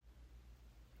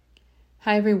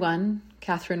Hi everyone,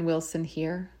 Catherine Wilson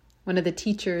here, one of the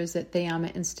teachers at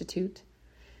Theama Institute.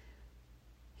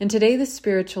 And today the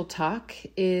spiritual talk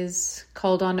is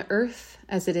called On Earth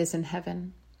as It Is in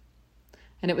Heaven.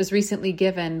 And it was recently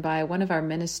given by one of our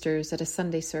ministers at a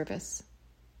Sunday service.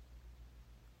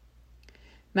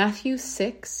 Matthew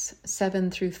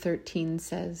 6:7-13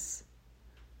 says,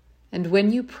 "And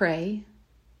when you pray,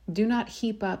 do not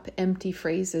heap up empty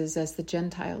phrases as the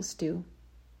Gentiles do,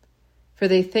 for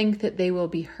they think that they will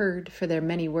be heard for their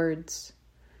many words.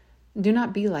 Do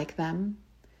not be like them,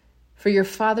 for your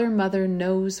Father, Mother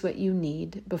knows what you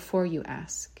need before you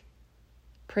ask.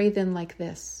 Pray then like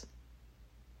this: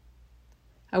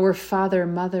 Our Father,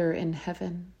 Mother in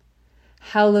heaven,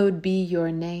 hallowed be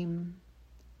your name.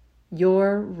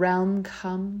 Your realm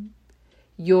come,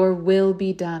 your will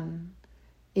be done,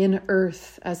 in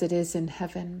earth as it is in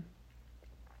heaven.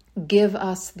 Give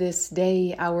us this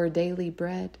day our daily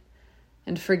bread,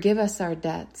 and forgive us our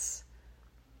debts,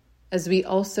 as we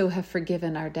also have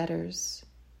forgiven our debtors.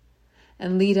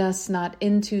 And lead us not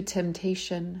into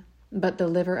temptation, but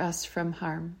deliver us from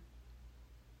harm."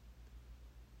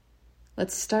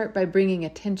 Let's start by bringing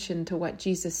attention to what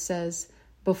Jesus says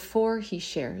before he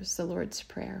shares the Lord's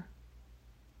Prayer.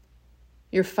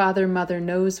 Your Father, Mother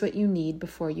knows what you need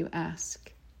before you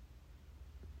ask.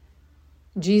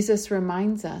 Jesus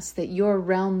reminds us that your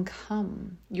realm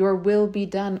come, your will be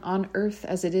done on earth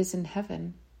as it is in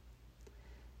heaven.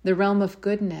 The realm of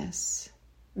goodness,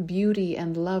 beauty,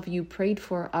 and love you prayed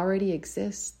for already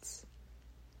exists.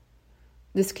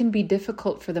 This can be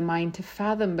difficult for the mind to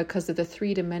fathom because of the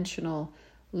three-dimensional,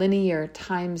 linear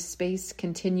time-space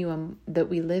continuum that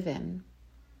we live in.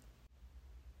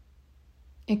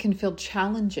 It can feel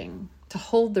challenging to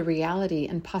hold the reality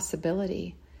and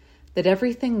possibility that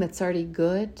everything that's already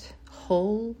good,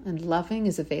 whole, and loving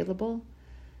is available,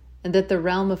 and that the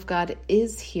realm of God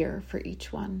is here for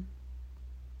each one.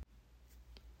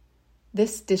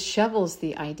 This dishevels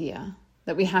the idea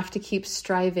that we have to keep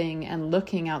striving and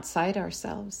looking outside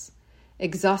ourselves,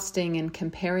 exhausting and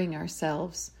comparing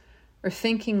ourselves, or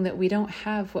thinking that we don't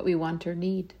have what we want or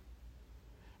need.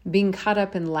 Being caught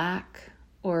up in lack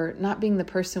or not being the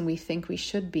person we think we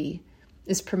should be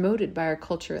is promoted by our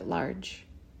culture at large.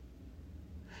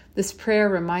 This prayer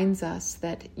reminds us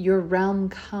that your realm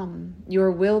come,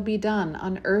 your will be done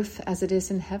on earth as it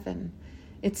is in heaven.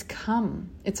 It's come,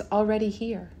 it's already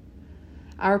here.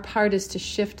 Our part is to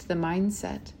shift the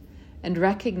mindset and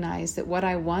recognize that what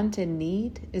I want and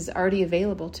need is already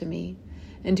available to me,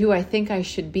 and who I think I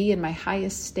should be in my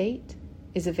highest state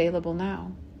is available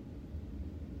now.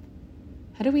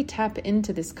 How do we tap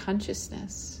into this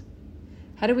consciousness?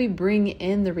 How do we bring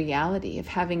in the reality of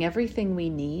having everything we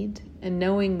need and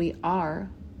knowing we are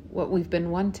what we've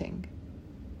been wanting?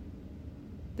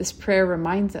 This prayer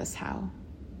reminds us how.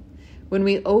 When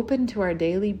we open to our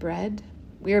daily bread,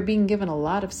 we are being given a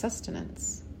lot of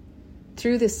sustenance.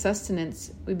 Through this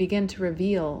sustenance, we begin to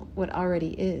reveal what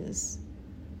already is.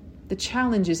 The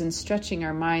challenge is in stretching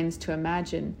our minds to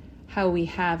imagine how we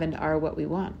have and are what we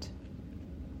want.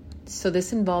 So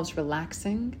this involves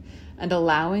relaxing and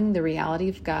allowing the reality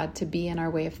of God to be in our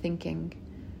way of thinking.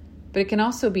 But it can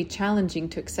also be challenging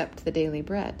to accept the daily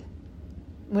bread.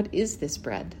 What is this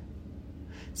bread?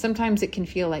 Sometimes it can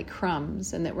feel like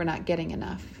crumbs and that we're not getting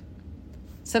enough.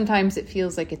 Sometimes it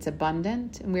feels like it's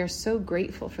abundant and we are so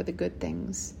grateful for the good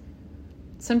things.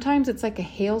 Sometimes it's like a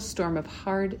hailstorm of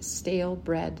hard, stale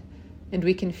bread and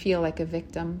we can feel like a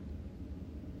victim.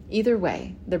 Either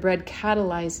way, the bread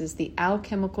catalyzes the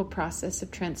alchemical process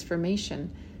of transformation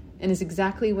and is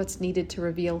exactly what's needed to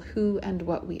reveal who and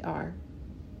what we are.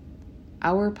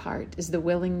 Our part is the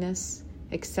willingness,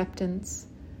 acceptance,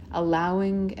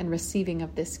 allowing, and receiving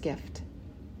of this gift.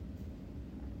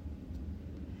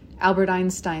 Albert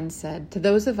Einstein said, "To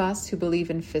those of us who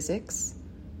believe in physics,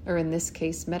 or in this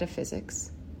case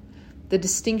metaphysics, the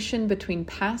distinction between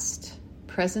past,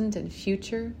 present, and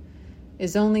future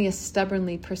is only a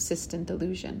stubbornly persistent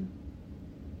illusion.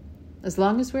 As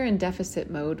long as we're in deficit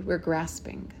mode, we're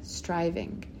grasping,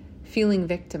 striving, feeling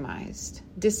victimized,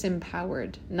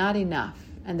 disempowered, not enough,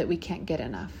 and that we can't get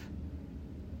enough.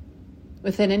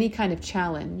 Within any kind of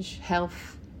challenge,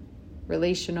 health,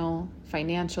 relational,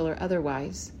 financial, or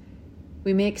otherwise,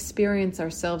 we may experience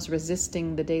ourselves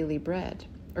resisting the daily bread,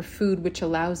 or food which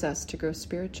allows us to grow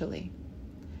spiritually.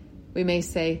 We may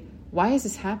say, 'Why is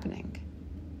this happening?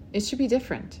 It should be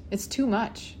different. It's too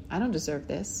much. I don't deserve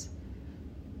this.'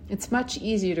 It's much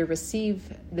easier to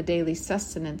receive the daily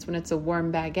sustenance when it's a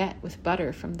warm baguette with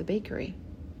butter from the bakery.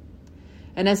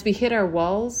 And as we hit our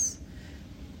walls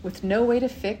with no way to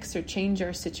fix or change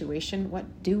our situation,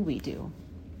 what do?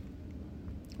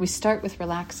 We start with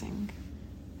relaxing.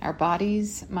 our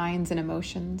bodies, minds, and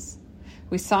emotions.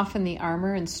 We soften the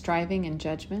armor in striving and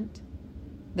judgment.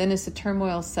 Then as the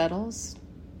turmoil settles,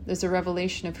 there's a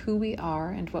revelation of who we are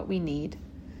and what we need,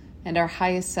 and our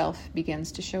highest self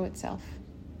begins to show itself.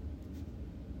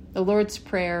 The Lord's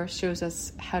Prayer shows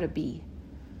us how to be.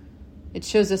 It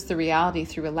shows us the reality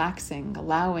through relaxing,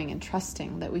 allowing, and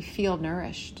trusting that we feel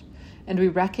nourished, and we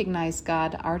recognize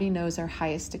God already knows our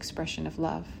highest expression of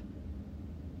love.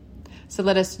 So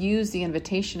let us use the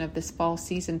invitation of this fall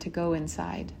season to go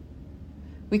inside.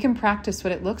 We can practice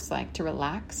what it looks like to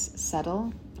relax,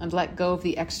 settle, and let go of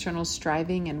the external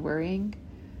striving and worrying.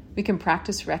 We can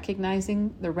practice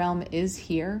recognizing the realm is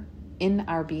here, in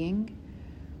our being.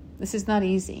 This is not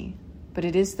easy, but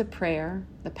it is the prayer,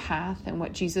 the path, and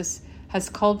what Jesus has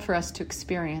called for us to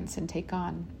experience and take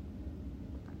on.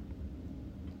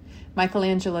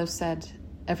 Michelangelo said,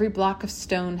 "Every block of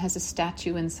stone has a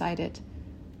statue inside it,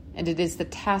 and it is the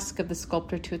task of the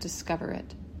sculptor to discover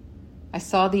it. I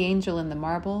saw the angel in the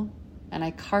marble, and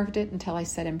I carved it until I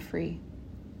set him free."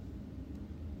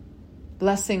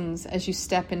 Blessings as you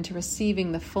step into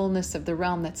receiving the fullness of the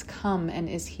realm that's come and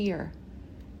is here,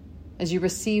 as you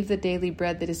receive the daily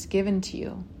bread that is given to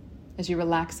you, as you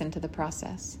relax into the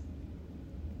process.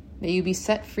 May you be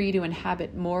set free to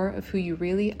inhabit more of who you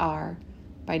really are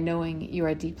by knowing you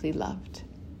are deeply loved.